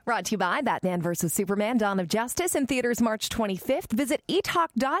Brought to you by Batman vs. Superman Dawn of Justice in theaters March 25th. Visit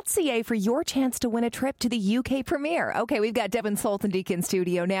etalk.ca for your chance to win a trip to the UK premiere. Okay, we've got Devin Soltendieck in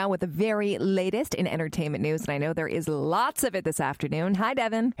studio now with the very latest in entertainment news, and I know there is lots of it this afternoon. Hi,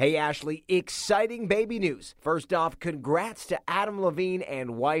 Devin. Hey, Ashley. Exciting baby news. First off, congrats to Adam Levine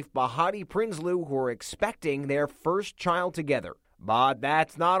and wife Bahati Prinsloo, who are expecting their first child together. But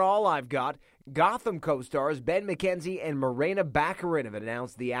that's not all I've got. Gotham co-stars Ben McKenzie and Morena Baccarin have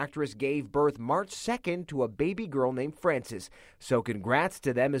announced the actress gave birth March 2nd to a baby girl named Frances. So congrats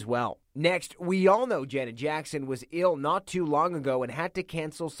to them as well. Next, we all know Janet Jackson was ill not too long ago and had to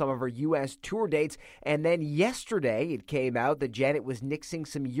cancel some of her U.S. tour dates. And then yesterday, it came out that Janet was nixing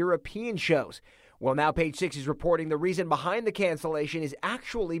some European shows. Well, now Page Six is reporting the reason behind the cancellation is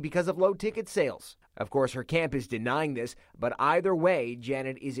actually because of low ticket sales. Of course, her camp is denying this, but either way,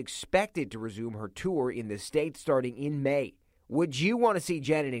 Janet is expected to resume her tour in the States starting in May. Would you want to see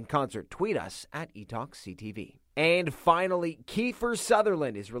Janet in concert? Tweet us at eTalkCTV. And finally, Kiefer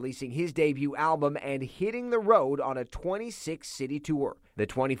Sutherland is releasing his debut album and hitting the road on a 26-city tour. The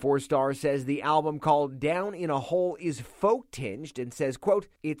 24-star says the album called Down in a Hole is folk-tinged and says, quote,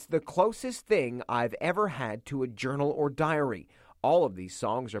 "It's the closest thing I've ever had to a journal or diary. All of these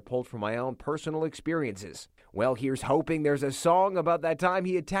songs are pulled from my own personal experiences." Well, here's hoping there's a song about that time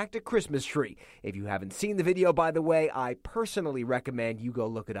he attacked a Christmas tree. If you haven't seen the video, by the way, I personally recommend you go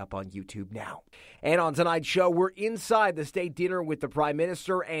look it up on YouTube now. And on tonight's show, we're inside the state dinner with the Prime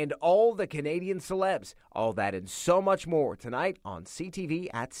Minister and all the Canadian celebs. All that and so much more tonight on CTV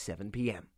at 7 p.m.